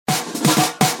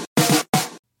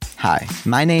Hi,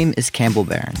 my name is Campbell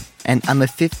Barron, and I'm a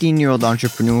 15-year-old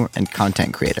entrepreneur and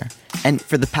content creator. And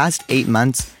for the past 8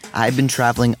 months, I've been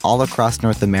traveling all across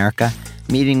North America,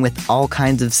 meeting with all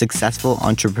kinds of successful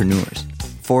entrepreneurs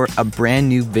for a brand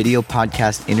new video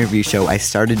podcast interview show I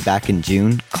started back in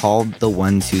June called The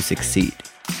Ones Who Succeed.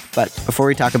 But before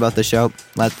we talk about the show,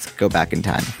 let's go back in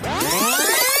time.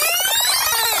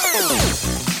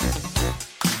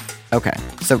 Okay,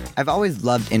 so I've always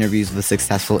loved interviews with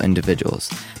successful individuals,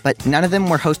 but none of them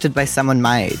were hosted by someone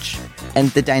my age. And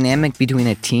the dynamic between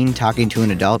a teen talking to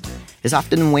an adult is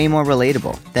often way more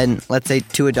relatable than, let's say,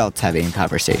 two adults having a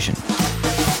conversation.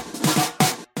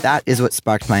 That is what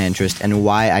sparked my interest and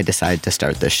why I decided to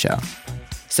start this show.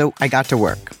 So I got to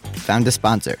work, found a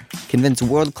sponsor, convinced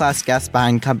world-class guests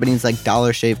behind companies like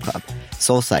Dollar Shave Club,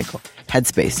 SoulCycle,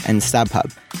 Headspace, and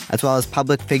StubHub, as well as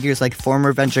public figures like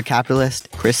former venture capitalist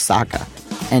Chris Sacca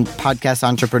and podcast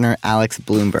entrepreneur Alex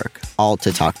Blumberg, all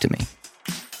to talk to me.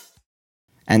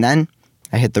 And then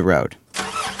I hit the road.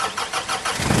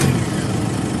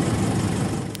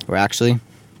 Or actually,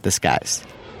 the skies.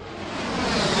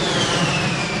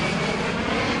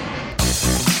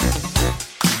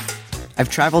 I've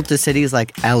traveled to cities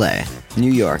like LA,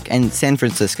 New York, and San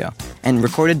Francisco, and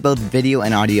recorded both video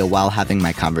and audio while having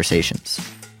my conversations.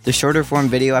 The shorter form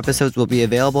video episodes will be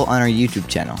available on our YouTube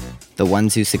channel, The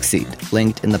Ones Who Succeed,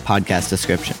 linked in the podcast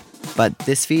description. But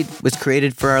this feed was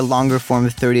created for our longer form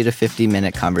 30 to 50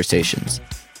 minute conversations.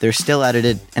 They're still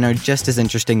edited and are just as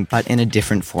interesting, but in a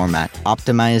different format,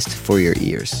 optimized for your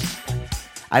ears.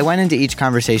 I went into each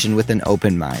conversation with an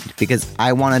open mind because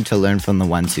I wanted to learn from the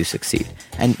ones who succeed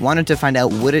and wanted to find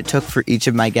out what it took for each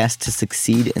of my guests to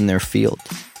succeed in their field.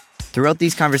 Throughout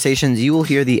these conversations, you will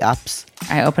hear the ups.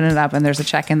 I open it up and there's a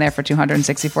check in there for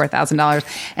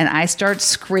 $264,000 and I start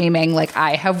screaming like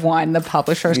I have won the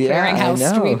Publishers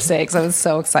Clearinghouse sweepstakes. I was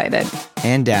so excited.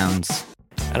 And downs.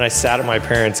 And I sat at my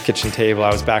parents' kitchen table.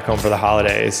 I was back home for the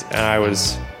holidays and I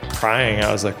was crying.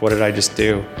 I was like, what did I just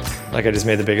do? Like I just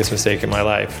made the biggest mistake in my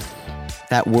life.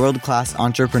 That world-class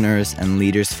entrepreneurs and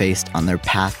leaders faced on their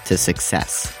path to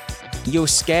success. You're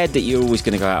scared that you're always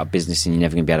going to go out of business and you're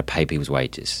never going to be able to pay people's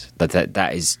wages.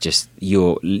 That is just,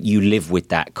 you live with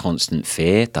that constant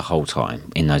fear the whole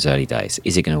time in those early days.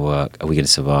 Is it going to work? Are we going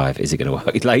to survive? Is it going to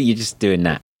work? Like you're just doing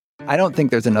that. I don't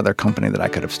think there's another company that I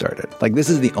could have started. Like this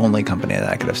is the only company that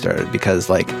I could have started because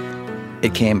like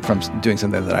it came from doing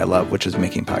something that I love, which is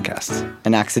making podcasts.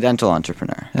 An accidental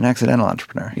entrepreneur. An accidental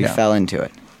entrepreneur. You fell into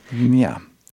it. Yeah.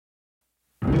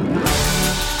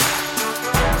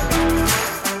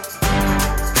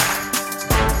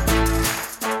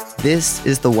 This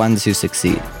is The Ones Who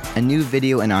Succeed, a new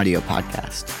video and audio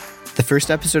podcast. The first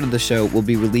episode of the show will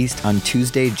be released on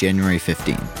Tuesday, January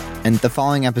 15th, and the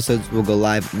following episodes will go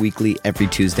live weekly every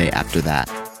Tuesday after that.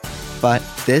 But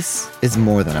this is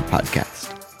more than a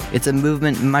podcast. It's a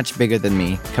movement much bigger than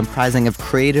me, comprising of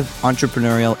creative,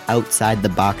 entrepreneurial,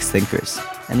 outside-the-box thinkers,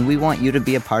 and we want you to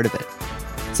be a part of it.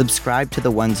 Subscribe to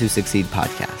The Ones Who Succeed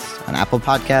podcast on Apple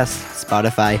Podcasts,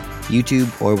 Spotify,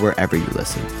 YouTube, or wherever you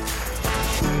listen.